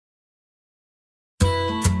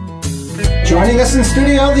Joining us in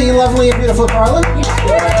studio, the lovely and beautiful Carla.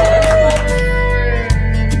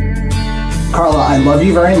 Carla, I love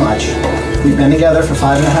you very much. We've been together for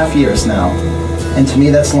 5.5 years now. And to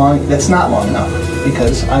me, that's not long enough,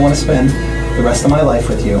 because I want to spend the rest of my life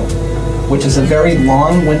with you, which is a very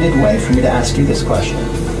long-winded way for me to ask you this question.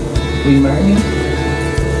 Will you marry me?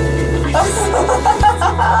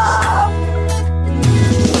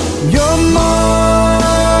 You're more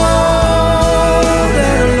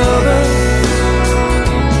than a lover.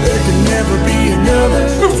 There can never be another.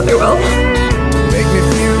 Yes, I will. Make me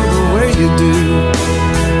feel the way you do.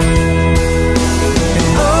 And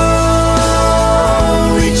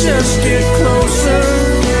oh, we just get closer.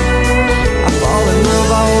 I fall in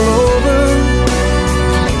love all over.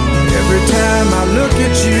 Every time I look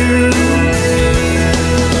at you.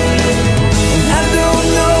 And I don't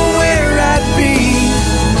know where I'd be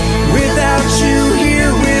without you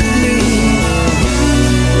here with me.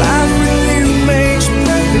 Life with you makes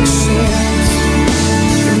perfect sense.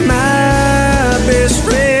 You're my best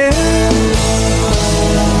friend.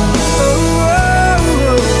 Oh, oh,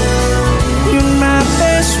 oh. You're my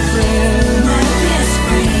best friend. My best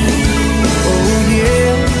friend. Oh,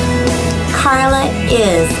 yeah. Carla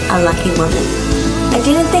is a lucky woman. I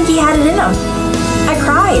didn't think he had it in him. I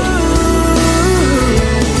cried.